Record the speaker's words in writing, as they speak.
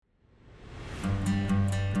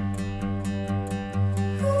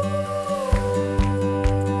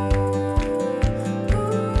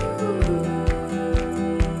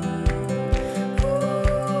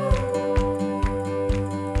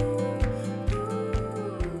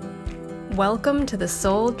Welcome to the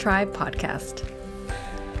Soul Tribe Podcast.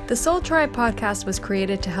 The Soul Tribe Podcast was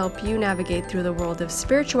created to help you navigate through the world of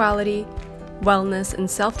spirituality, wellness, and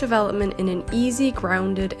self-development in an easy,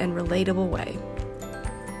 grounded, and relatable way.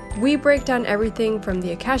 We break down everything from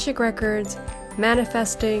the Akashic Records,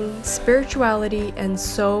 manifesting, spirituality, and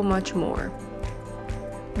so much more.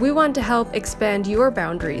 We want to help expand your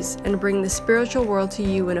boundaries and bring the spiritual world to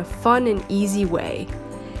you in a fun and easy way.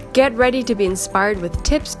 Get ready to be inspired with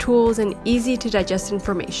tips, tools, and easy to digest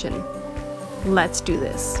information. Let's do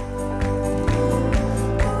this.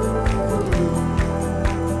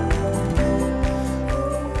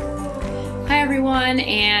 Hi, everyone,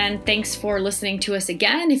 and thanks for listening to us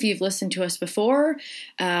again. If you've listened to us before,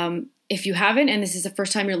 if you haven't, and this is the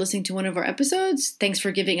first time you're listening to one of our episodes, thanks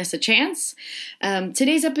for giving us a chance.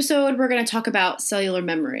 Today's episode, we're going to talk about cellular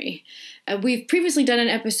memory. We've previously done an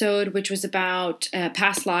episode which was about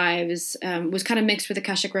past lives, was kind of mixed with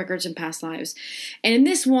Akashic Records and past lives. And in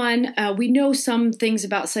this one, we know some things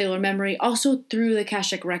about cellular memory also through the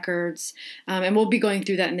Akashic Records, and we'll be going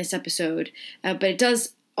through that in this episode. But it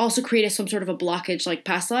does also create some sort of a blockage like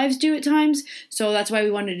past lives do at times. So that's why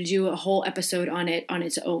we wanted to do a whole episode on it on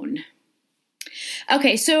its own.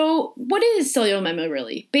 Okay, so what is cellular memory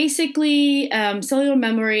really? Basically, cellular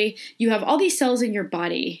memory, you have all these cells in your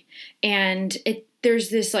body, and there's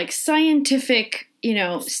this like scientific,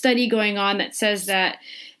 study going on that says that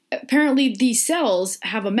apparently these cells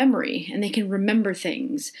have a memory and they can remember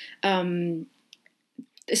things. Some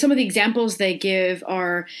of the examples they give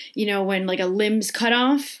are, when like a limb's cut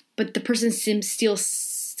off, but the person still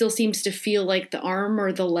seems to feel like the arm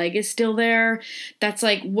or the leg is still there. That's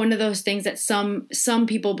like one of those things that some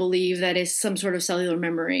people believe that is some sort of cellular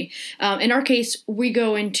memory. In our case, we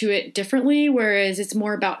go into it differently, whereas it's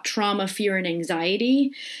more about trauma, fear, and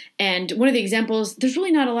anxiety. And one of the examples, there's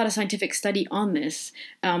really not a lot of scientific study on this.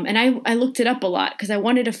 And I looked it up a lot because I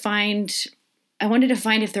wanted to find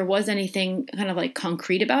if there was anything kind of like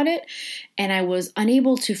concrete about it, and I was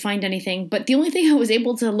unable to find anything. But the only thing I was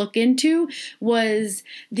able to look into was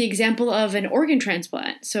the example of an organ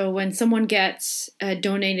transplant. So when someone gets a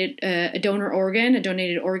donated organ,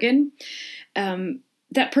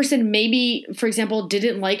 that person maybe, for example,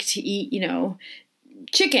 didn't like to eat,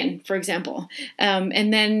 chicken, for example.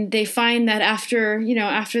 And then they find that after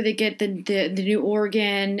they get the new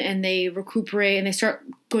organ and they recuperate and they start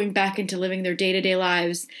going back into living their day-to-day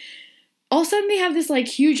lives, all of a sudden they have this like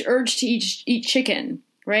huge urge to eat chicken,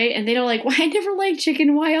 right? And they're like, well, I never liked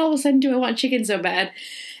chicken. Why all of a sudden do I want chicken so bad?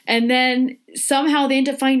 And then somehow they end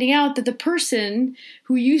up finding out that the person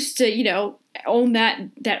who used to, own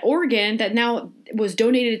that organ that now was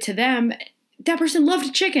donated to them, that person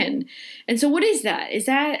loved chicken. And so what is that? Is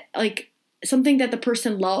that like something that the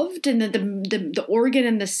person loved and that the organ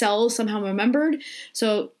and the cells somehow remembered?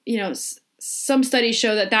 So, some studies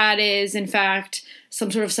show that is, in fact, some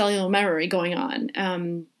sort of cellular memory going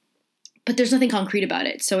on. But there's nothing concrete about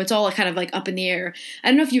it. So it's all kind of like up in the air. I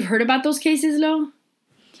don't know if you've heard about those cases, Lo?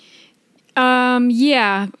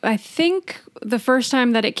 Yeah, I think the first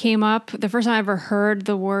time that it came up, the first time I ever heard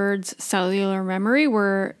the words cellular memory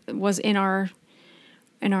was in our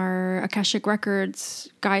Akashic Records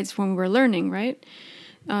guides when we were learning, right?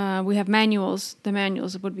 We have manuals. The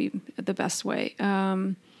manuals would be the best way,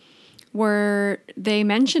 where they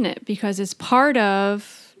mention it because it's a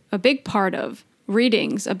big part of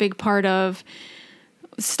readings, a big part of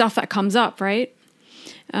stuff that comes up, right?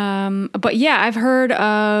 But yeah, I've heard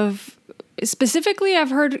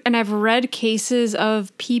and I've read cases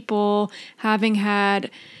of people having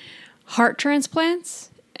had heart transplants,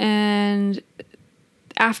 and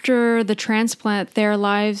after the transplant, their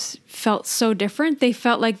lives felt so different. They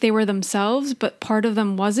felt like they were themselves, but part of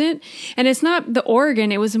them wasn't. And it's not the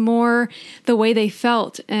organ, it was more the way they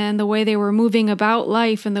felt and the way they were moving about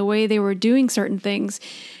life and the way they were doing certain things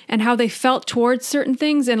and how they felt towards certain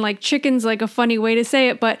things. And like chicken's like a funny way to say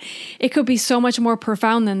it, but it could be so much more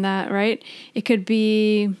profound than that, right? It could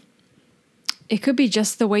be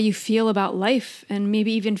just the way you feel about life, and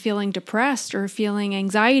maybe even feeling depressed or feeling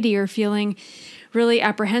anxiety or feeling really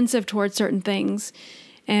apprehensive towards certain things,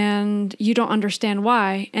 and you don't understand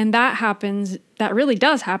why. And that really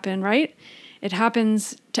does happen, right? It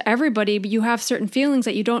happens to everybody, but you have certain feelings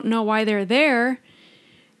that you don't know why they're there.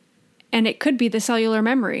 And it could be the cellular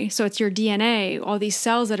memory. So it's your DNA, all these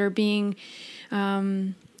cells that are being,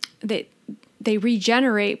 they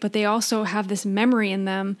regenerate, but they also have this memory in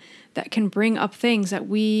them that can bring up things that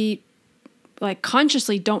we like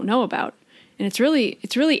consciously don't know about. And it's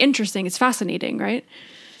really interesting. It's fascinating, right?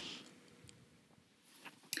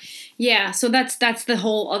 Yeah, so that's the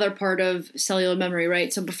whole other part of cellular memory,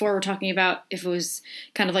 right? So before we're talking about if it was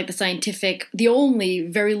kind of like the only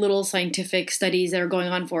very little scientific studies that are going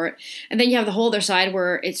on for it. And then you have the whole other side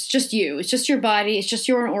where it's just you, it's just your body, it's just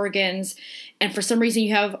your own organs. And for some reason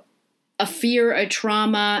you have a fear, a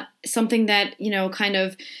trauma, something that, kind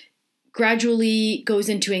of gradually goes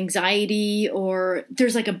into anxiety, or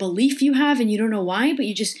there's like a belief you have and you don't know why, but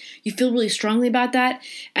you feel really strongly about that.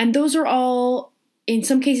 And those are all, in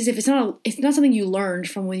some cases, if it's not something you learned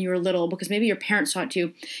from when you were little, because maybe your parents taught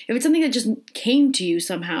you, if it's something that just came to you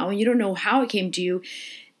somehow and you don't know how it came to you,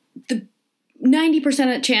 the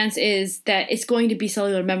 90% of chance is that it's going to be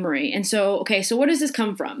cellular memory. And so what does this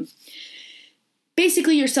come from?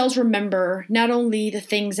 Basically, your cells remember not only the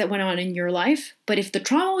things that went on in your life, but if the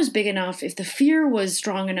trauma was big enough, if the fear was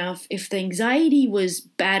strong enough, if the anxiety was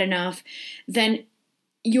bad enough, then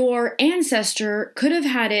your ancestor could have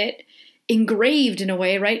had it engraved in a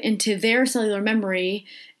way, right, into their cellular memory.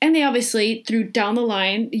 And they obviously, through down the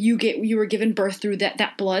line, you were given birth through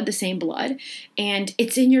that blood, the same blood, and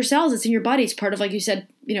it's in your cells, it's in your body, it's part of, like you said,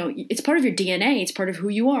 it's part of your DNA, it's part of who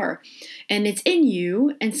you are, and it's in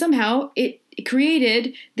you, and somehow it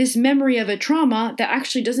created this memory of a trauma that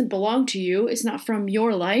actually doesn't belong to you. It's not from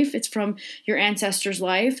your life, it's from your ancestor's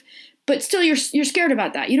life. But still, you're scared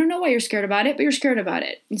about that. You don't know why you're scared about it, but you're scared about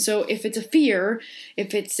it. And so if it's a fear,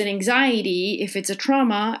 if it's an anxiety, if it's a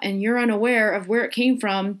trauma, and you're unaware of where it came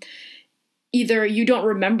from, either you don't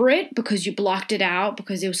remember it because you blocked it out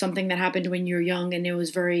because it was something that happened when you were young and it was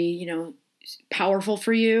very, powerful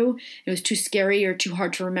for you. It was too scary or too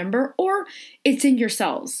hard to remember, or it's in your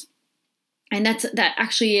cells. And that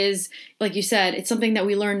actually is, like you said, it's something that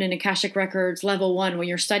we learned in Akashic Records level 1 when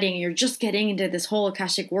you're studying and you're just getting into this whole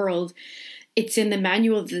Akashic world. It's in the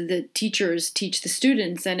manual that the teachers teach the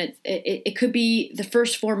students, and it could be the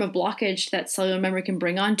first form of blockage that cellular memory can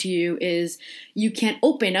bring onto you is you can't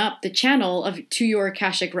open up the channel to your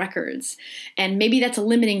Akashic Records. And maybe that's a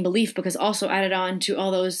limiting belief, because also added on to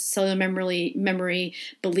all those cellular memory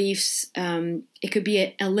beliefs, it could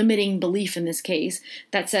be a limiting belief in this case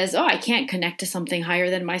that says, I can't connect to something higher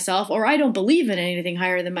than myself, or I don't believe in anything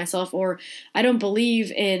higher than myself, or I don't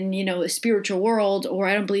believe in, a spiritual world, or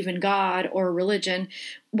I don't believe in God or religion.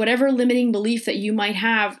 Whatever limiting belief that you might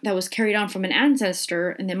have that was carried on from an ancestor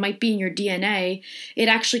and that might be in your DNA, it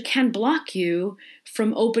actually can block you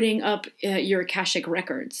from opening up your Akashic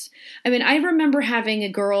Records. I mean, I remember having a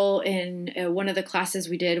girl in one of the classes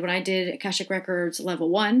we did when I did Akashic Records level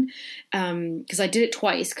 1, because I did it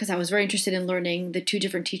twice because I was very interested in learning the two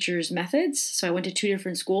different teachers' methods. So I went to two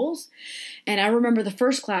different schools. And I remember the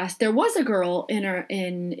first class, there was a girl in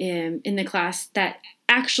the class that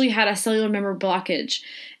actually had a cellular memory blockage.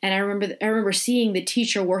 And I remember seeing the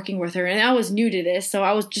teacher working with her, and I was new to this, so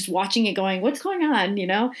I was just watching it going, what's going on,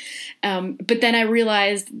 But then I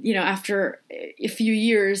realized, after a few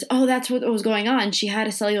years, that's what was going on. She had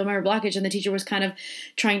a cellular memory blockage, and the teacher was kind of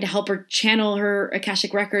trying to help her channel her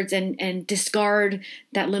Akashic Records and discard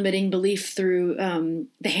that limiting belief through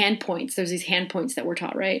the hand points. There's these hand points that we're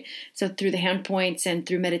taught, right? So through the hand points and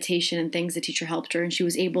through meditation and things, the teacher helped her, and she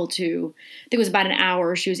was able to, I think it was about an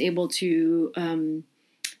hour, she was able to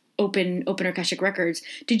open her Akashic Records.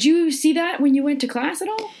 Did you see that when you went to class at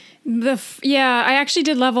all? Yeah, I actually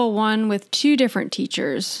did level 1 with two different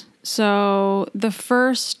teachers. So the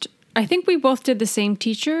first, I think we both did the same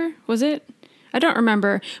teacher, was it? I don't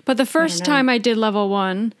remember. But the first time I did level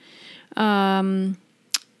 1,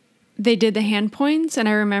 they did the hand points, and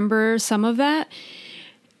I remember some of that.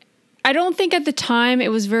 I don't think at the time it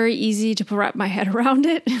was very easy to wrap my head around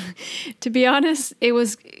it, to be honest. It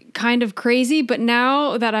was kind of crazy, but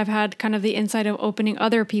now that I've had kind of the insight of opening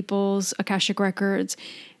other people's Akashic Records,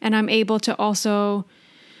 and I'm able to also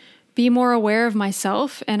be more aware of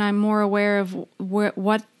myself, and I'm more aware of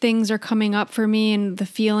what things are coming up for me and the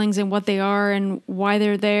feelings and what they are and why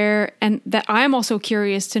they're there, and that I'm also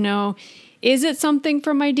curious to know, is it something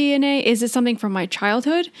from my DNA? Is it something from my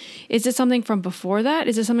childhood? Is it something from before that?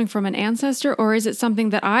 Is it something from an ancestor? Or is it something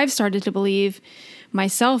that I've started to believe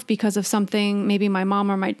myself because of something maybe my mom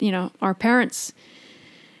or our parents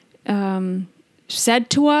said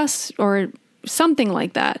to us, or something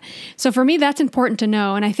like that. So for me, that's important to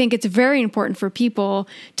know. And I think it's very important for people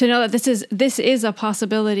to know that this is a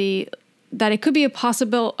possibility, that it could be a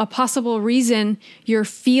possible reason you're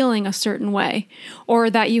feeling a certain way, or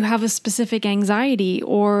that you have a specific anxiety,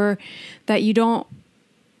 or that you don't,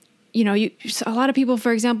 a lot of people,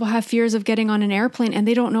 for example, have fears of getting on an airplane and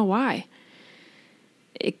they don't know why.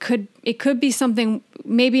 It could be something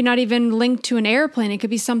maybe not even linked to an airplane. It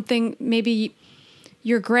could be something, maybe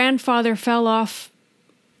your grandfather fell off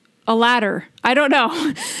a ladder. I don't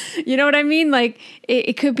know. You know what I mean? Like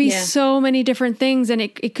it could be so many different things, and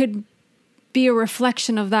it could be a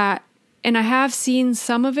reflection of that. And I have seen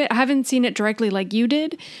some of it. I haven't seen it directly like you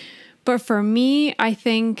did, but for me, I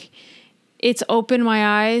think it's opened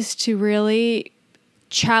my eyes to really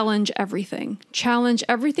challenge everything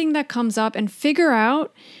that comes up and figure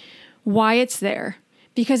out why it's there.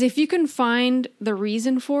 Because if you can find the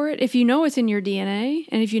reason for it, if you know it's in your DNA,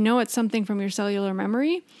 and if you know it's something from your cellular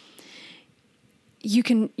memory, you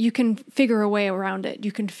can figure a way around it.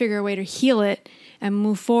 You can figure a way to heal it and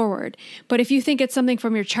move forward. But if you think it's something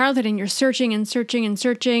from your childhood and you're searching and searching and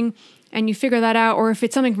searching and you figure that out, or if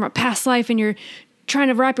it's something from a past life and you're trying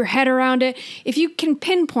to wrap your head around it, if you can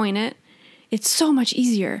pinpoint it, it's so much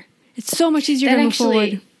easier. It's so much easier to move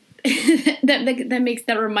forward.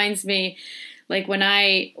 That reminds me, like when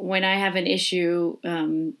I have an issue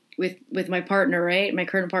with my partner, right, my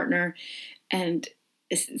current partner, and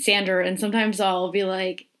Sander, and sometimes I'll be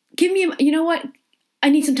like, you know what? I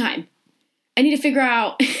need some time. I need to figure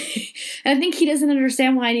out. And I think he doesn't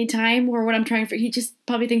understand why I need time or what I'm trying for. He just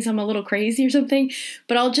probably thinks I'm a little crazy or something.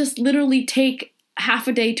 But I'll just literally take half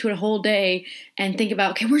a day to a whole day and think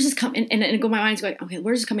about, okay, where's this coming? And my mind's going, okay,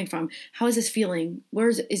 where's this coming from? How is this feeling?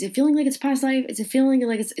 Is it feeling like it's past life? Is it feeling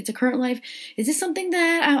like it's a current life? Is this something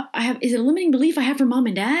that I have? Is it a limiting belief I have from mom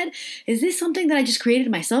and dad? Is this something that I just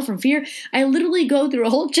created myself from fear? I literally go through a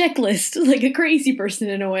whole checklist, like a crazy person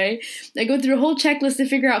in a way. I go through a whole checklist to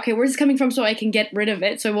figure out, okay, where's this coming from, so I can get rid of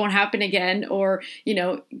it, so it won't happen again, or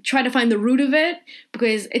try to find the root of it,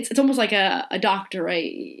 because it's almost like a doctor,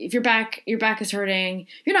 right? If your back is hurting,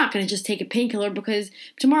 you're not going to just take a painkiller because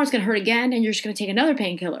tomorrow's going to hurt again and you're just going to take another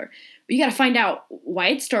painkiller. But you got to find out why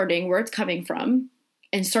it's starting, where it's coming from,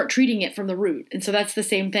 and start treating it from the root. And so that's the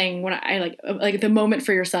same thing when I like the moment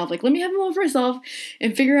for yourself. Like, let me have a moment for myself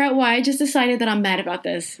and figure out why I just decided that I'm mad about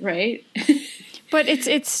this, right? But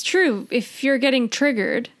it's true. If you're getting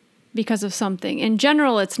triggered because of something, in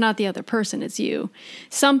general, it's not the other person, it's you.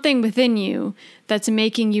 Something within you that's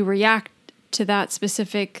making you react to that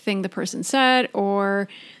specific thing the person said or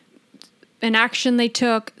an action they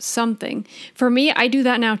took, something. For me, I do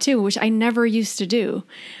that now too, which I never used to do.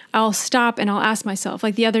 I'll stop and I'll ask myself,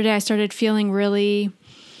 like the other day I started feeling really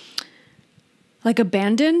like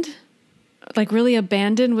abandoned, like really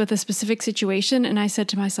abandoned with a specific situation. And I said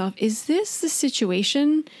to myself, is this the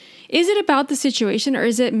situation? Is it about the situation, or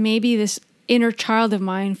is it maybe this inner child of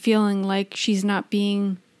mine feeling like she's not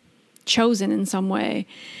being chosen in some way?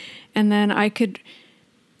 And then I could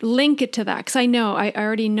link it to that, because I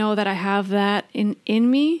already know that I have that in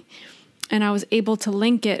me, and I was able to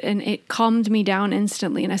link it, and it calmed me down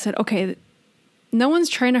instantly. And I said, okay, no one's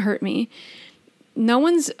trying to hurt me. No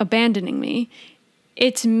one's abandoning me.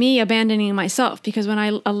 It's me abandoning myself, because when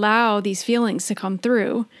I allow these feelings to come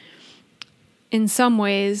through, in some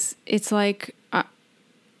ways, it's like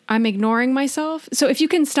I'm ignoring myself. So if you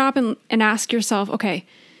can stop and ask yourself, okay,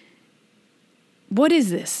 what is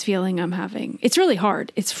this feeling I'm having? It's really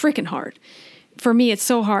hard. It's freaking hard. For me, it's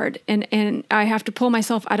so hard. And I have to pull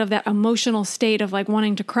myself out of that emotional state of like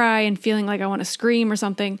wanting to cry and feeling like I want to scream or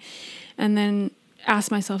something. And then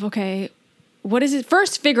ask myself, okay, what is it?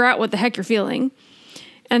 First, figure out what the heck you're feeling.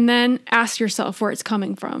 And then ask yourself where it's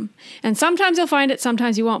coming from. And sometimes you'll find it,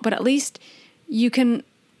 sometimes you won't. But at least you can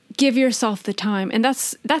give yourself the time. And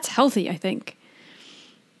that's healthy, I think.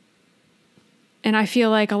 And I feel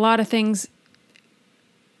like a lot of things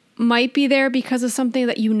might be there because of something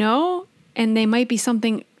that you know, and they might be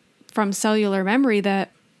something from cellular memory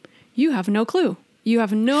that you have no clue. You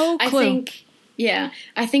have no clue.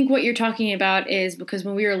 I think what you're talking about is because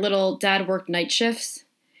when we were little, Dad worked night shifts,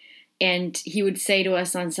 and he would say to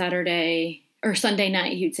us on Saturday or Sunday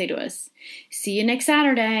night, he would say to us, "See you next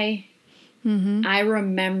Saturday." Mm-hmm. I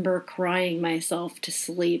remember crying myself to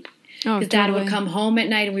sleep. Because Dad would come home at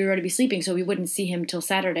night and we were already be sleeping, so we wouldn't see him till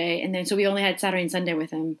Saturday. And then so we only had Saturday and Sunday with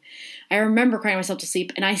him. I remember crying myself to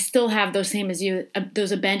sleep, and I still have those same as you,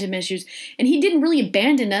 those abandonment issues. And he didn't really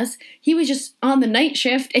abandon us. He was just on the night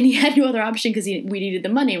shift, and he had no other option because we needed the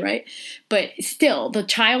money, right? But still, the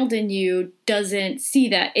child in you doesn't see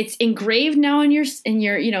that. It's engraved now in your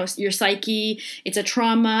your psyche. It's a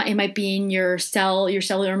trauma. It might be in your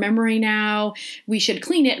cellular memory now. We should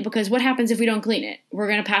clean it, because what happens if we don't clean it? We're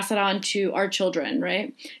going to pass it on to our children,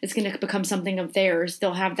 right? It's going to become something of theirs.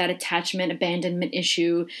 They'll have that attachment, abandonment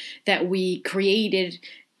issue that we created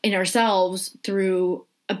in ourselves through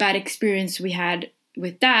a bad experience we had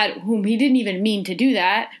with Dad, whom he didn't even mean to do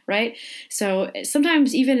that, right? So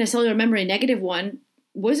sometimes even a cellular memory negative one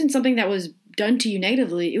wasn't something that was done to you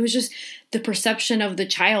negatively. It was just the perception of the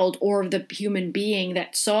child or the human being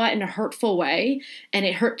that saw it in a hurtful way, and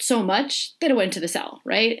it hurt so much that it went to the cell,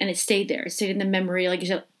 right? And it stayed there. It stayed in the memory. Like you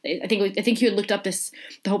said, I think you had looked up the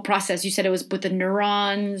whole process. You said it was with the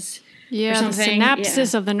neurons. Yeah, the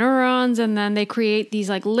synapses of the neurons, and then they create these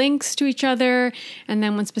like links to each other, and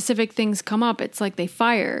then when specific things come up, it's like they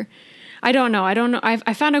fire. I don't know.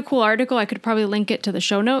 I found a cool article. I could probably link it to the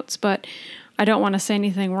show notes, but I don't want to say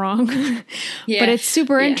anything wrong. But it's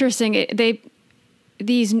super interesting.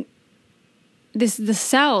 The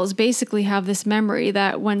cells basically have this memory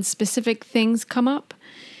that when specific things come up,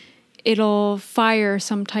 it'll fire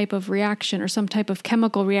some type of reaction or some type of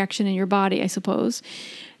chemical reaction in your body, I suppose.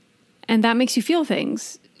 And that makes you feel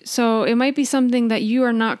things. So it might be something that you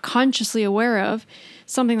are not consciously aware of,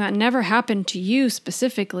 something that never happened to you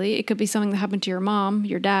specifically. It could be something that happened to your mom,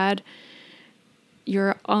 your dad,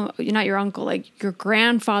 not your uncle, like your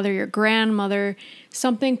grandfather, your grandmother,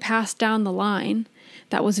 something passed down the line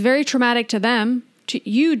that was very traumatic to them.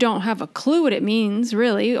 You don't have a clue what it means,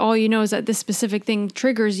 really. All you know is that this specific thing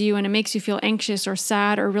triggers you and it makes you feel anxious or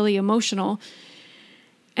sad or really emotional.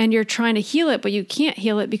 And you're trying to heal it, but you can't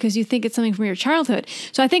heal it because you think it's something from your childhood.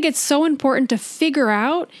 So I think it's so important to figure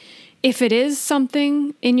out if it is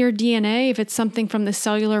something in your DNA, if it's something from the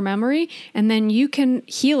cellular memory, and then you can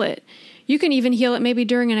heal it. You can even heal it maybe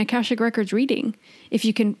during an Akashic Records reading, if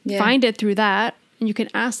you can find it through that, and you can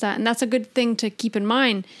ask that. And that's a good thing to keep in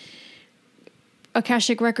mind.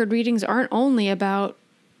 Akashic Record readings aren't only about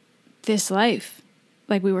this life,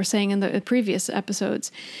 like we were saying in the previous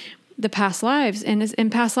episodes. The past lives,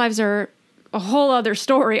 and past lives are a whole other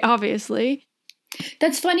story, obviously.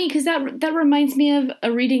 That's funny because that reminds me of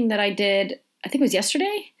a reading that I did, I think it was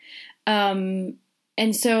yesterday.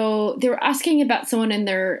 And so they were asking about someone in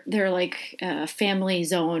their like family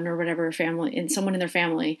zone or whatever, family, and someone in their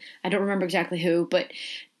family. I don't remember exactly who, but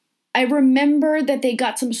I remember that they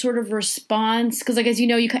got some sort of response because, like, as you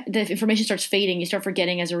know, the information starts fading. You start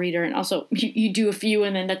forgetting as a reader, and also you do a few,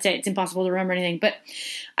 and then that's it. It's impossible to remember anything. But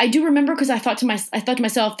I do remember because I thought to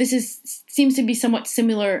myself, seems to be somewhat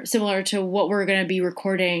similar to what we're going to be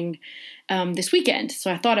recording this weekend. So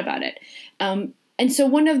I thought about it. And so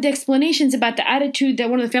one of the explanations about the attitude that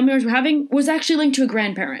one of the family members were having was actually linked to a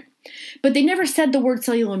grandparent. But they never said the word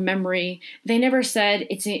cellular memory. They never said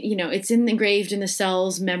it's engraved in the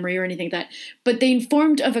cell's memory or anything like that. But they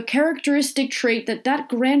informed of a characteristic trait that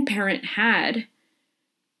grandparent had.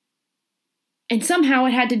 And somehow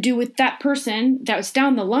it had to do with that person that was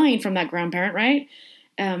down the line from that grandparent, right?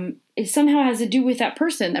 It somehow has to do with that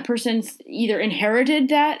person. That person's either inherited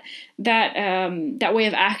that way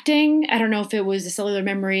of acting. I don't know if it was a cellular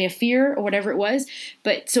memory of fear or whatever it was.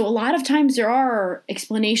 But so a lot of times there are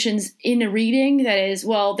explanations in a reading that is,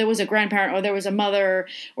 well, there was a grandparent or there was a mother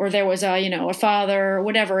or there was a father or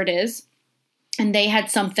whatever it is. And they had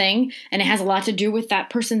something, and it has a lot to do with that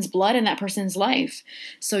person's blood and that person's life.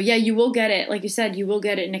 So yeah, you will get it. Like you said, you will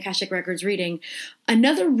get it in Akashic Records reading.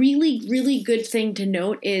 Another really, really good thing to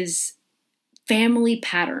note is family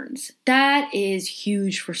patterns. That is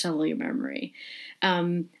huge for cellular memory.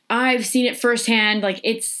 I've seen it firsthand. Like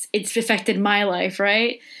it's affected my life,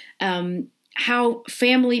 right? How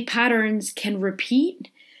family patterns can repeat,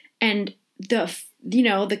 and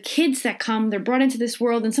the kids that come, they're brought into this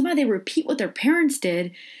world and somehow they repeat what their parents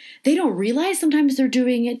did. They don't realize sometimes they're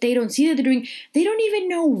doing it. They don't see that they're doing. They don't even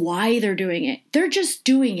know why they're doing it. They're just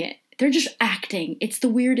doing it. They're just acting. It's the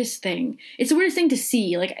weirdest thing. It's the weirdest thing to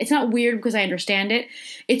see. Like, it's not weird because I understand it.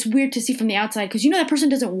 It's weird to see from the outside because that person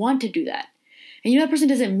doesn't want to do that. And that person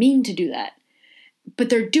doesn't mean to do that.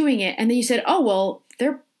 But they're doing it. And then you said, oh, well,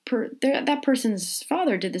 that person's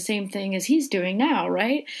father did the same thing as he's doing now,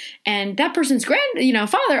 right? And that person's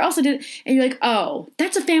father also did, and you're like, oh,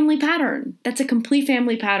 that's a family pattern. That's a complete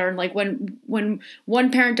family pattern. Like when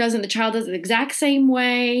one parent does it, the child does it the exact same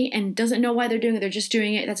way and doesn't know why they're doing it. They're just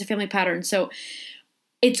doing it. That's a family pattern. So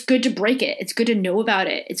it's good to break it. It's good to know about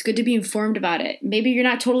it. It's good to be informed about it. Maybe you're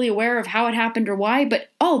not totally aware of how it happened or why, but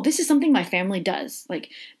this is something my family does. Like,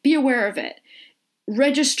 be aware of it.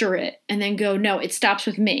 Register it and then go, no, it stops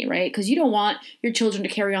with me, right? Because you don't want your children to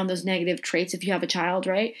carry on those negative traits if you have a child,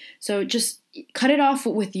 right? So just cut it off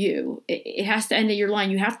with you. It has to end at your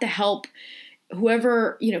line. You have to help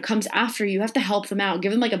whoever, comes after you. You have to help them out.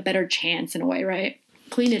 Give them like a better chance in a way, right?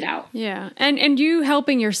 Clean it out. Yeah. And you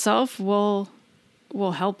helping yourself will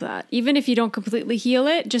help that. Even if you don't completely heal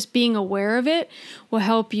it, just being aware of it will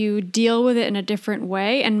help you deal with it in a different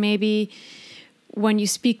way. And maybe when you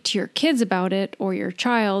speak to your kids about it or your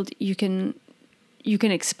child, you can you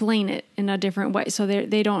can explain it in a different way, so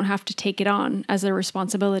they don't have to take it on as a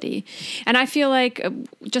responsibility. And I feel like,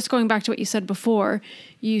 just going back to what you said before,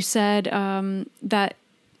 you said that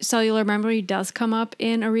cellular memory does come up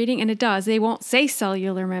in a reading, and it does. They won't say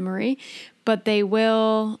cellular memory, but they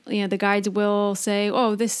will, the guides will say,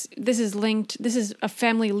 oh, this is linked, this is a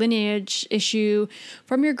family lineage issue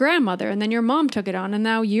from your grandmother, and then your mom took it on, and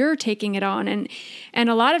now you're taking it on. And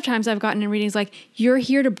a lot of times I've gotten in readings like, you're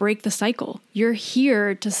here to break the cycle. You're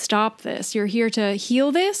here to stop this. You're here to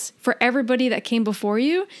heal this for everybody that came before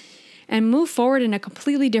you and move forward in a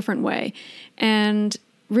completely different way and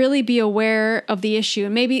really be aware of the issue.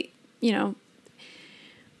 And maybe,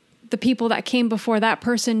 the people that came before that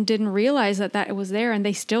person didn't realize that it was there, and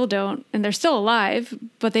they still don't, and they're still alive,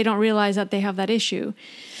 but they don't realize that they have that issue.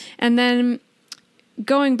 And then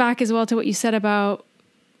going back as well to what you said about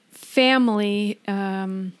family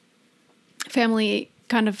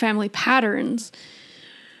patterns,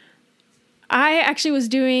 I actually was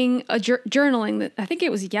doing a journaling that I think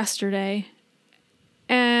it was yesterday,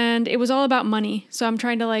 and it was all about money. So I'm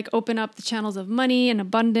trying to open up the channels of money and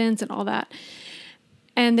abundance and all that.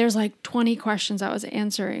 And there's 20 questions I was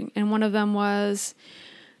answering. And one of them was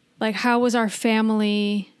how was our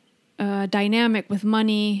family dynamic with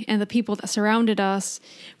money and the people that surrounded us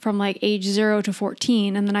from age 0 to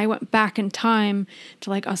 14. And then I went back in time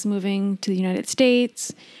to us moving to the United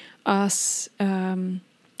States, us, all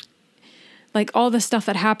the stuff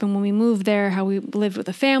that happened when we moved there, how we lived with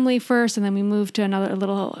a family first, and then we moved to another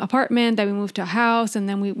little apartment, then we moved to a house, and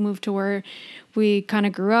then we moved to where we kind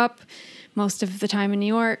of grew up most of the time in New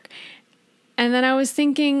York. And then I was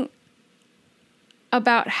thinking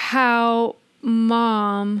about how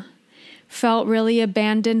mom felt really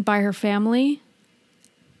abandoned by her family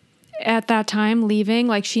at that time,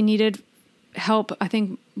 leaving. She needed help, I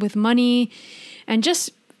think, with money and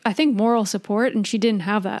just, I think, moral support. And she didn't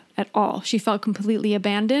have that at all. She felt completely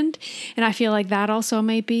abandoned. And I feel like that also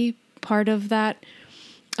may be part of that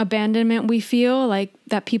abandonment we feel,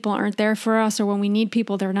 that people aren't there for us, or when we need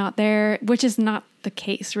people, they're not there, which is not the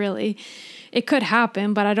case, really. It could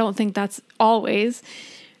happen, but I don't think that's always.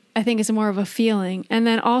 I think it's more of a feeling. And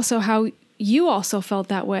then also how you also felt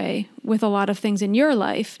that way with a lot of things in your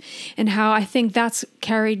life, and how I think that's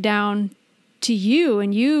carried down to you,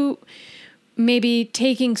 and you maybe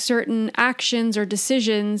taking certain actions or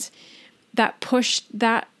decisions that pushed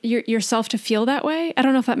that yourself to feel that way. I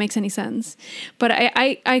don't know if that makes any sense, but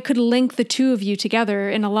I could link the two of you together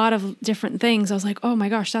in a lot of different things. I was like, oh my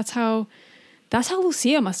gosh, that's how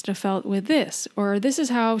Lucia must have felt with this, or this is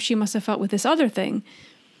how she must have felt with this other thing.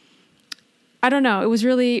 I don't know. It was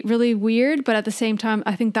really, really weird, but at the same time,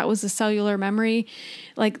 I think that was the cellular memory,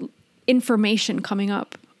 information coming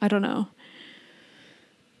up. I don't know.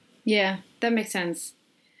 Yeah, that makes sense.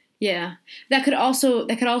 Yeah, that could also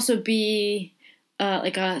be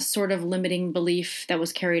a sort of limiting belief that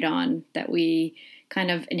was carried on, that we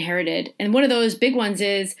kind of inherited. And one of those big ones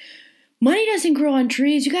is, money doesn't grow on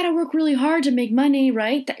trees. You got to work really hard to make money,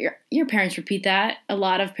 right? That your parents repeat that. A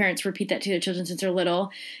lot of parents repeat that to their children since they're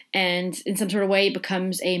little, and in some sort of way it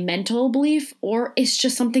becomes a mental belief, or it's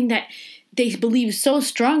just something that they believe so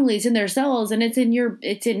strongly. It's in their cells, and it's in your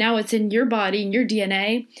body, in your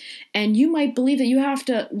DNA. And you might believe that you have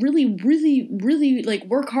to really, really, really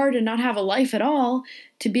work hard and not have a life at all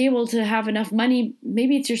to be able to have enough money.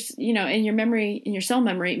 Maybe it's in your memory, in your cell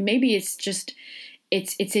memory. Maybe it's just,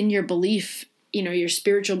 it's in your belief, your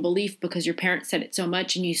spiritual belief, because your parents said it so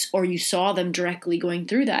much, and you saw them directly going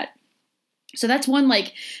through that. So that's one,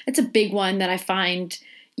 that's a big one that I find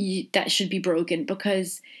that should be broken,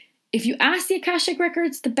 because if you ask the Akashic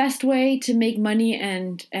Records the best way to make money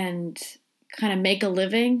and kind of make a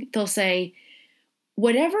living, they'll say,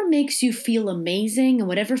 whatever makes you feel amazing and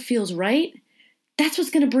whatever feels right, that's what's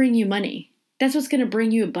going to bring you money. That's what's going to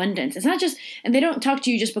bring you abundance. It's not just, and they don't talk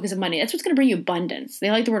to you just because of money. That's what's going to bring you abundance. They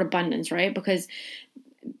like the word abundance, right? Because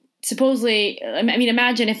supposedly, I mean,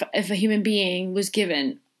 imagine if a human being was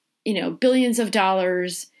given, billions of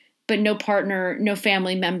dollars, but no partner, no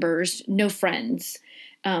family members, no friends,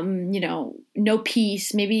 no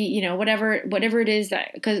peace, maybe, whatever it is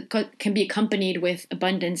that can be accompanied with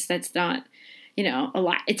abundance. That's not,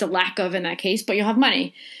 it's a lack of in that case, but you'll have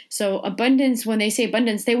money. So abundance, when they say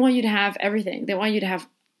abundance, they want you to have everything. They want you to have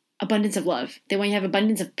abundance of love. They want you to have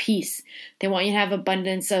abundance of peace. They want you to have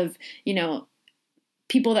abundance of,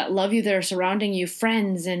 people that love you, that are surrounding you,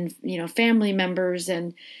 friends and, family members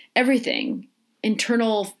and everything.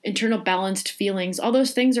 Internal balanced feelings, all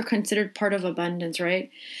those things are considered part of abundance, right?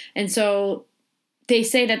 And so they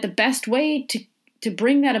say that the best way to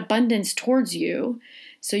bring that abundance towards you,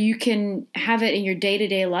 so you can have it in your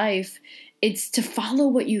day-to-day life, it's to follow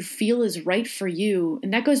what you feel is right for you.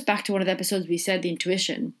 And that goes back to one of the episodes we said, the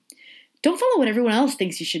intuition. Don't follow what everyone else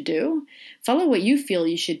thinks you should do. Follow what you feel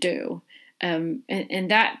you should do. And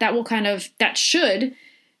that will that should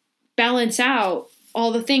balance out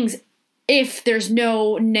all the things if there's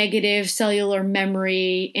no negative cellular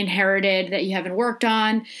memory inherited that you haven't worked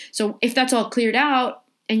on. So if that's all cleared out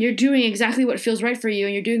and you're doing exactly what feels right for you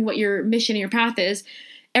and you're doing what your mission and your path is,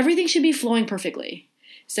 everything should be flowing perfectly.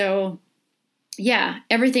 So yeah,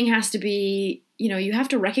 everything has to be, you have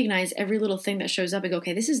to recognize every little thing that shows up and go,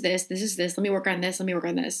 okay, this is this, let me work on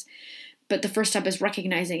this. But the first step is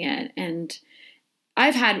recognizing it. And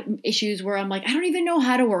I've had issues where I'm like, I don't even know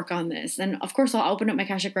how to work on this. And of course I'll open up my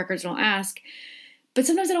Akashic Records and I'll ask, but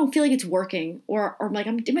sometimes I don't feel like it's working, or I'm like,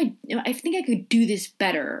 I think I could do this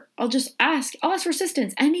better. I'll ask for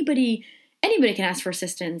assistance. Anybody can ask for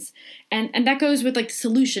assistance. And that goes with like the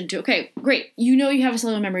solution to, okay, great. You have a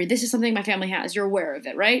cellular memory. This is something my family has. You're aware of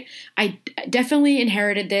it, right? I definitely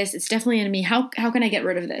inherited this. It's definitely in me. How can I get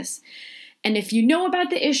rid of this? And if you know about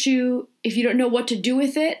the issue, if you don't know what to do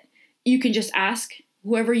with it, you can just ask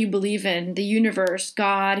whoever you believe in, the universe,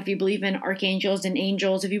 God, if you believe in archangels and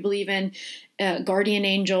angels, if you believe in guardian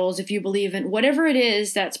angels, if you believe in whatever it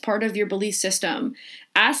is that's part of your belief system,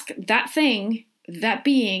 ask that thing, that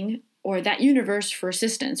being, or that universe for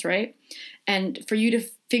assistance, right? And for you to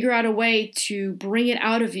figure out a way to bring it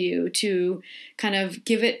out of you, to kind of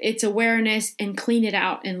give it its awareness and clean it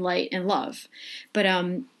out in light and love. But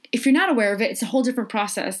if you're not aware of it, it's a whole different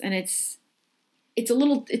process, and it's a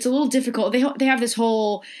little difficult. They have this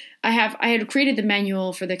whole. I had created the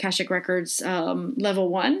manual for the Akashic Records level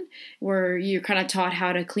 1, where you're kind of taught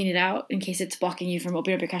how to clean it out in case it's blocking you from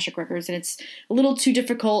opening up your Akashic Records, and it's a little too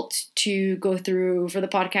difficult to go through for the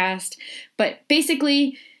podcast. But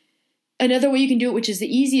basically, another way you can do it, which is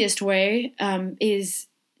the easiest way, is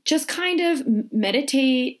just kind of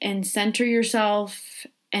meditate and center yourself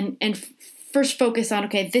and first focus on,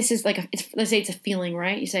 okay, this is let's say it's a feeling,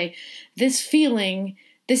 right? You say, this feeling,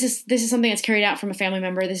 this is something that's carried out from a family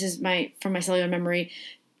member. This is from my cellular memory.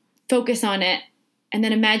 Focus on it. And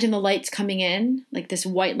then imagine the light's coming in, like this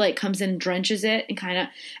white light comes in and drenches it, and kind of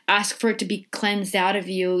ask for it to be cleansed out of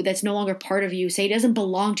you. That's no longer part of you. Say, it doesn't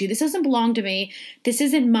belong to you. This doesn't belong to me. This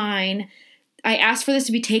isn't mine. I ask for this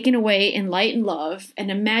to be taken away in light and love,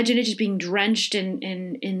 and imagine it just being drenched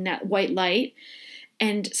in that white light.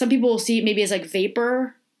 And some people will see it maybe as like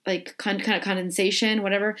vapor, like kind of condensation,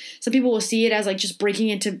 whatever. Some people will see it as like just breaking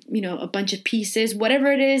into, a bunch of pieces.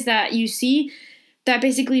 Whatever it is that you see, that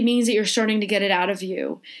basically means that you're starting to get it out of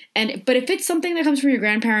you. But if it's something that comes from your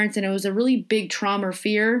grandparents and it was a really big trauma or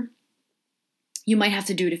fear, you might have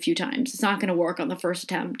to do it a few times. It's not going to work on the first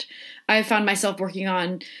attempt. I found myself working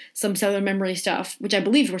on some cellular memory stuff, which I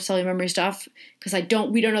believed were cellular memory stuff, because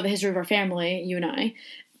we don't know the history of our family, you and I.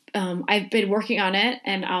 I've been working on it,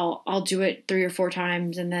 and I'll do it 3 or 4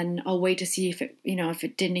 times, and then I'll wait to see if it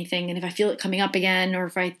did anything. And if I feel it coming up again, or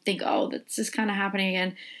if I think, oh, this is kind of happening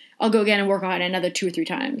again, I'll go again and work on it another 2 or 3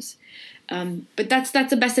 times. But that's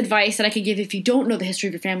the best advice that I could give if you don't know the history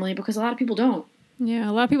of your family, because a lot of people don't. Yeah,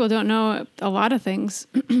 a lot of people don't know a lot of things.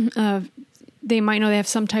 They might know they have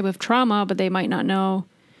some type of trauma, but they might not know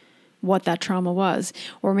what that trauma was.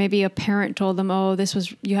 Or maybe a parent told them, oh,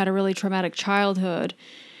 you had a really traumatic childhood.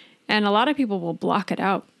 And a lot of people will block it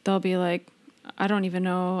out. They'll be like, I don't even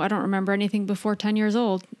know. I don't remember anything before 10 years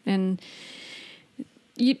old. And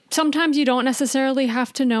sometimes you don't necessarily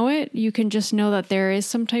have to know it. You can just know that there is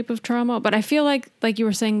some type of trauma. But I feel like you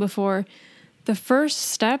were saying before, the first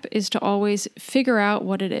step is to always figure out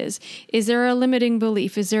what it is. Is there a limiting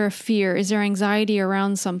belief? Is there a fear? Is there anxiety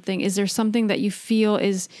around something? Is there something that you feel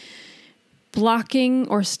is blocking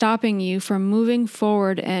or stopping you from moving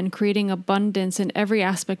forward and creating abundance in every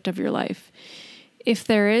aspect of your life? If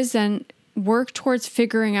there is, then work towards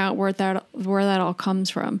figuring out where that all comes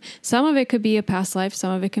from. Some of it could be a past life.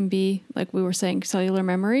 Some of it can be, like we were saying, cellular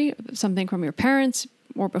memory, something from your parents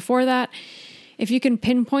or before that. If you can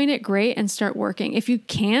pinpoint it, great, and start working. If you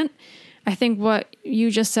can't, I think what you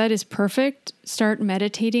just said is perfect. Start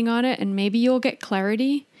meditating on it, and maybe you'll get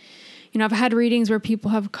clarity. I've had readings where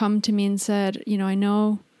people have come to me and said, I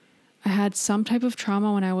know I had some type of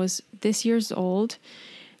trauma when I was this years old,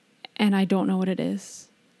 and I don't know what it is.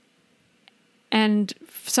 And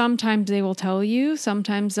sometimes they will tell you,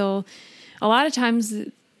 a lot of times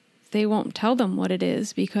they won't tell them what it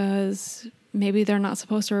is, because maybe they're not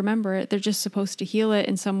supposed to remember it. They're just supposed to heal it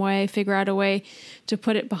in some way, figure out a way to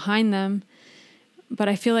put it behind them. But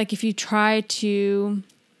I feel like if you try to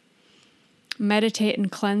meditate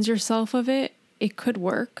and cleanse yourself of it, it could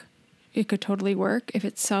work. It could totally work if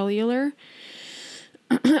it's cellular.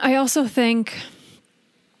 I also think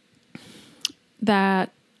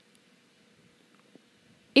that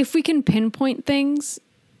if we can pinpoint things,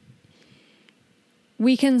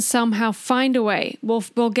 we can somehow find a way.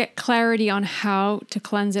 We'll get clarity on how to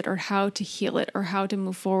cleanse it or how to heal it or how to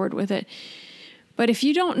move forward with it. But if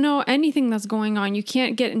you don't know anything that's going on, you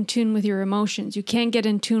can't get in tune with your emotions. You can't get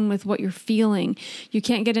in tune with what you're feeling. You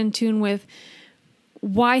can't get in tune with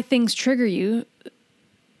why things trigger you.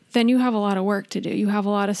 Then you have a lot of work to do. You have a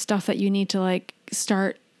lot of stuff that you need to like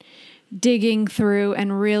start digging through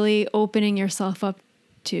and really opening yourself up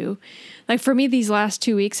to. Like for me, these last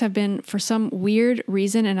 2 weeks have been, for some weird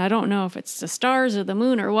reason, and I don't know if it's the stars or the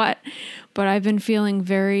moon or what, but I've been feeling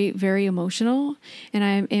very, very emotional.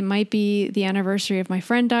 And it might be the anniversary of my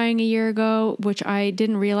friend dying a year ago, which I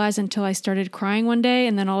didn't realize until I started crying one day.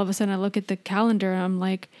 And then all of a sudden I look at the calendar and I'm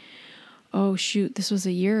like, oh shoot, this was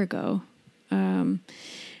a year ago.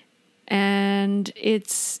 And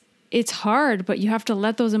it's hard, but you have to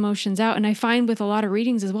let those emotions out. And I find with a lot of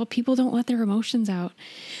readings as well, people don't let their emotions out.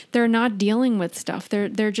 They're not dealing with stuff.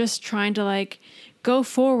 They're just trying to like go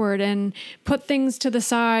forward and put things to the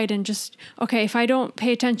side and just, okay, if I don't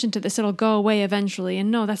pay attention to this, it'll go away eventually.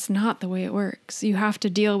 And no, that's not the way it works. You have to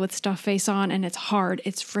deal with stuff face on, and it's hard.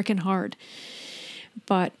 It's freaking hard.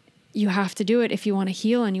 But you have to do it if you want to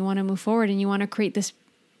heal and you want to move forward and you want to create this,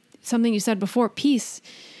 something you said before, peace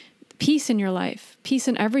in your life, peace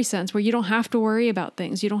in every sense, where you don't have to worry about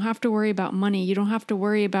things. You don't have to worry about money. You don't have to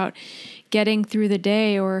worry about getting through the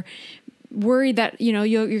day or worry that, you're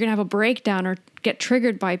going to have a breakdown or get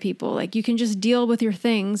triggered by people. Like you can just deal with your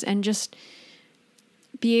things and just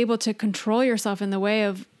be able to control yourself in the way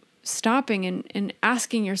of stopping and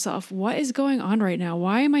asking yourself, what is going on right now?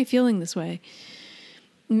 Why am I feeling this way?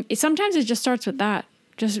 Sometimes it just starts with that,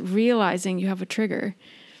 just realizing you have a trigger.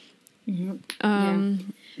 Mm-hmm.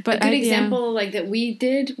 But a good example like that we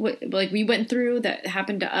did, like we went through that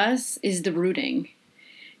happened to us, is the rooting.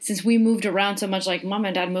 Since we moved around so much, like mom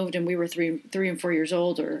and dad moved and we were 3 and 4 years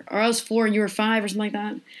old, or I was 4 and you were 5 or something like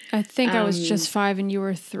that. I think I was just 5 and you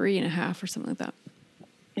were 3.5 or something like that.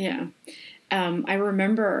 Yeah. I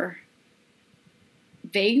remember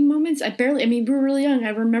vague moments. We were really young. I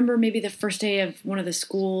remember maybe the first day of one of the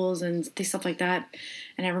schools and stuff like that.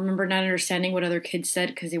 And I remember not understanding what other kids said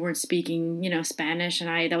because they weren't speaking, Spanish. And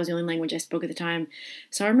that was the only language I spoke at the time.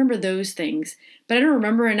 So I remember those things. But I don't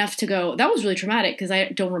remember enough to go, that was really traumatic because I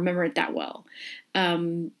don't remember it that well.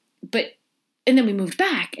 And then we moved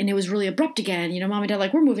back and it was really abrupt again. Mom and dad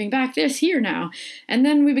like, we're moving back here now. And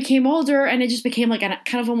then we became older and it just became like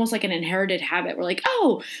kind of almost like an inherited habit. We're like,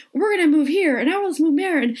 oh, we're going to move here and now let's move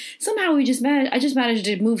there. And somehow I just managed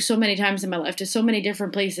to move so many times in my life to so many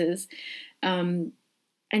different places. And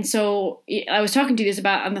so I was talking to you this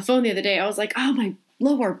about on the phone the other day. I was like, oh, my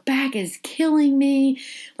lower back is killing me.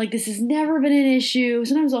 Like, this has never been an issue.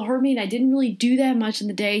 Sometimes it'll hurt me and I didn't really do that much in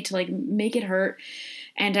the day to like make it hurt.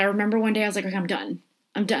 And I remember one day I was like, okay, I'm done.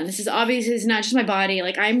 This is obviously it's not just my body.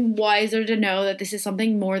 Like, I'm wiser to know that this is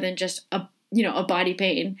something more than just a body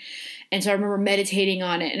pain. And so I remember meditating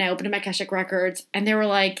on it and I opened up my Akashic Records and they were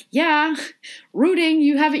like, yeah, rooting,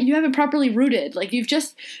 you haven't properly rooted. Like, you've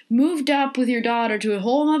just moved up with your daughter to a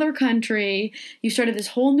whole other country. You started this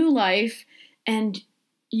whole new life and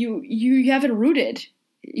you haven't rooted.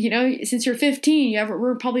 Since you're 15, you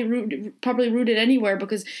haven't probably rooted anywhere,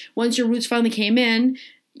 because once your roots finally came in,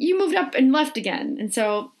 you moved up and left again. And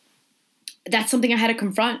so that's something I had to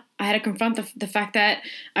confront. I had to confront the fact that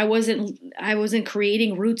I wasn't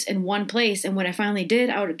creating roots in one place. And when I finally did,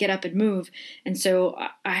 I would get up and move. And so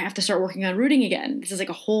I have to start working on rooting again. This is like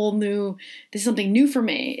this is something new for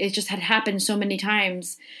me. It just had happened so many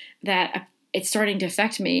times that it's starting to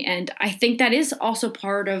affect me. And I think that is also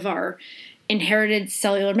part of our inherited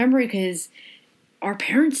cellular memory, because our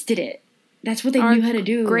parents did it. That's what they knew how to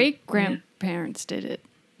do. Great grandparents did it.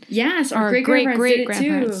 Yes, our great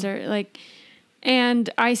grandparents did it too. And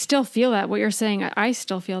I still feel that. What you're saying, I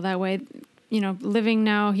still feel that way. Living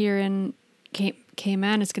now here in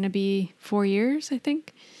Cayman, it's going to be 4 years, I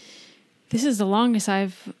think. This is the longest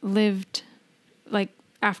I've lived, like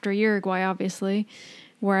after Uruguay, obviously,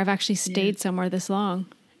 where I've actually stayed somewhere this long.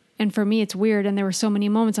 And for me, it's weird. And there were so many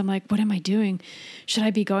moments I'm like, what am I doing? Should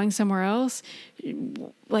I be going somewhere else?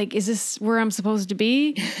 Like, is this where I'm supposed to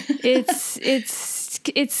be? It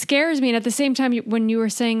scares me. And at the same time, when you were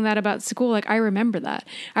saying that about school, like, I remember that.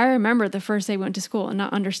 I remember the first day I went to school and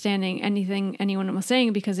not understanding anything anyone was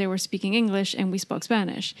saying because they were speaking English and we spoke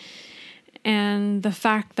Spanish. And the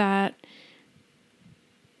fact that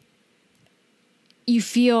you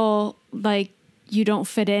feel like you don't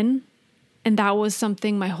fit in, and that was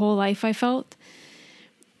something my whole life I felt.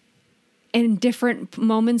 in different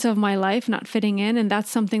moments of my life, not fitting in. And that's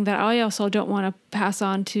something that I also don't want to pass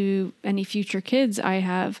on to any future kids I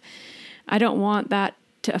have. I don't want that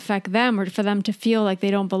to affect them or for them to feel like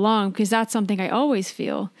they don't belong, because that's something I always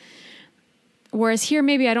feel. Whereas here,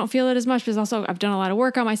 maybe I don't feel it as much, because also I've done a lot of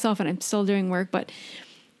work on myself and I'm still doing work. But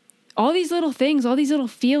all these little things, all these little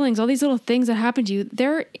feelings, all these little things that happen to you,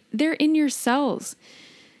 they're in your cells.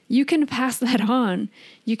 You can pass that on.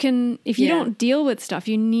 You can, if you don't deal with stuff,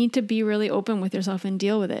 you need to be really open with yourself and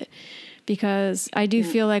deal with it. Because I do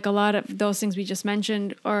feel like a lot of those things we just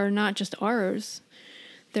mentioned are not just ours.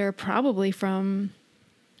 They're probably from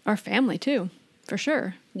our family too, for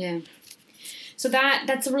sure. Yeah. So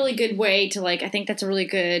that's a really good way to I think that's a really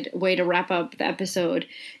good way to wrap up the episode.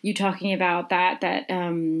 You talking about that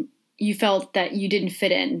you felt that you didn't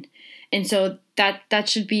fit in. And so that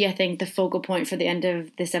should be, I think, the focal point for the end of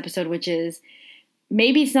this episode, which is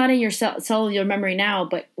maybe it's not in your cellular memory now,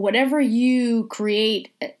 but whatever you create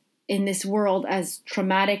in this world as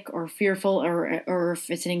traumatic or fearful, or if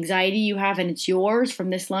it's an anxiety you have and it's yours from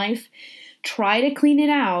this life, try to clean it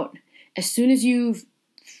out as soon as you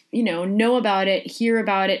know about it, hear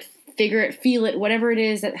about it, figure it, feel it, whatever it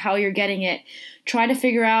is that how you're getting it. Try to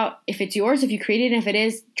figure out if it's yours, if you created it, and if it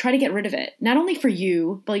is, try to get rid of it. Not only for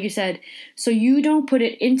you, but like you said, so you don't put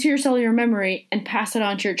it into your cellular memory and pass it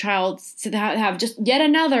on to your child to have just yet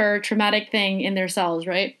another traumatic thing in their cells,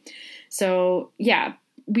 right? So yeah,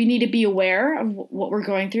 we need to be aware of what we're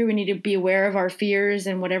going through. We need to be aware of our fears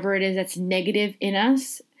and whatever it is that's negative in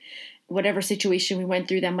us, whatever situation we went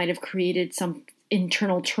through that might have created some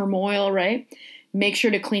internal turmoil, right? Make sure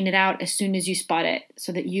to clean it out as soon as you spot it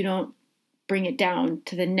so that you don't bring it down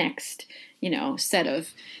to the next, set of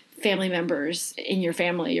family members in your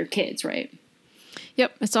family, your kids, right?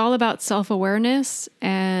 Yep. It's all about self-awareness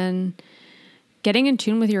and getting in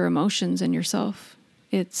tune with your emotions and yourself.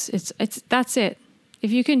 It's that's it.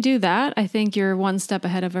 If you can do that, I think you're one step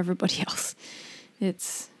ahead of everybody else.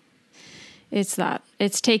 It's that.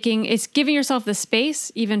 It's giving yourself the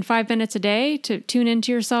space, even 5 minutes a day, to tune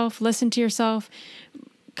into yourself, listen to yourself,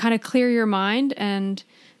 kind of clear your mind and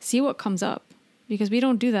see what comes up, because we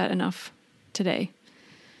don't do that enough today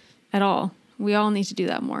at all. We all need to do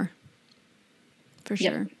that more, for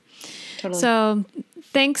sure. Yep, totally. So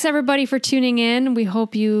thanks everybody for tuning in. We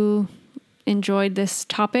hope you enjoyed this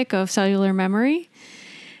topic of cellular memory.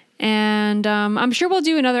 And I'm sure we'll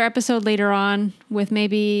do another episode later on with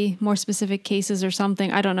maybe more specific cases or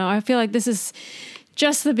something. I don't know. I feel like this is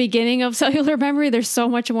just the beginning of cellular memory. There's so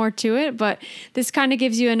much more to it, but this kind of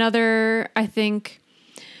gives you another, I think,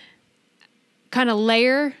 kind of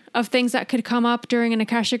layer of things that could come up during an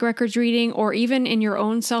Akashic Records reading, or even in your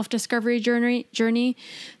own self-discovery journey.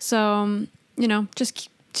 So, just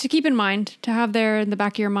to keep in mind, to have there in the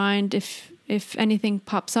back of your mind, if anything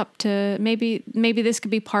pops up, to maybe this could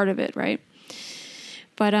be part of it, right?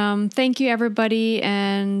 But thank you, everybody,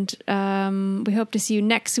 and we hope to see you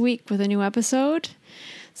next week with a new episode.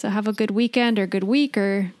 So have a good weekend, or good week,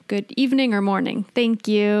 or good evening or morning. Thank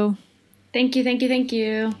you. Thank you.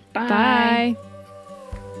 Bye. Bye.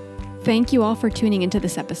 Thank you all for tuning into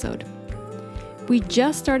this episode. We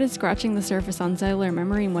just started scratching the surface on cellular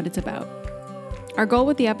memory and what it's about. Our goal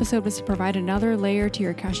with the episode was to provide another layer to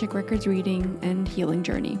your Akashic Records reading and healing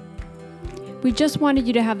journey. We just wanted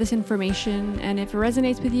you to have this information, and if it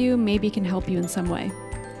resonates with you, maybe it can help you in some way.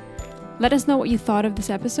 Let us know what you thought of this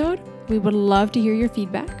episode. We would love to hear your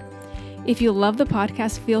feedback. If you love the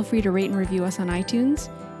podcast, feel free to rate and review us on iTunes.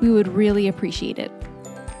 We would really appreciate it.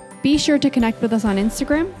 Be sure to connect with us on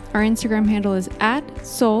Instagram. Our Instagram handle is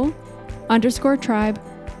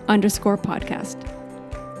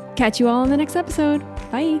 @soul_tribe_podcast. Catch you all in the next episode.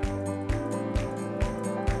 Bye.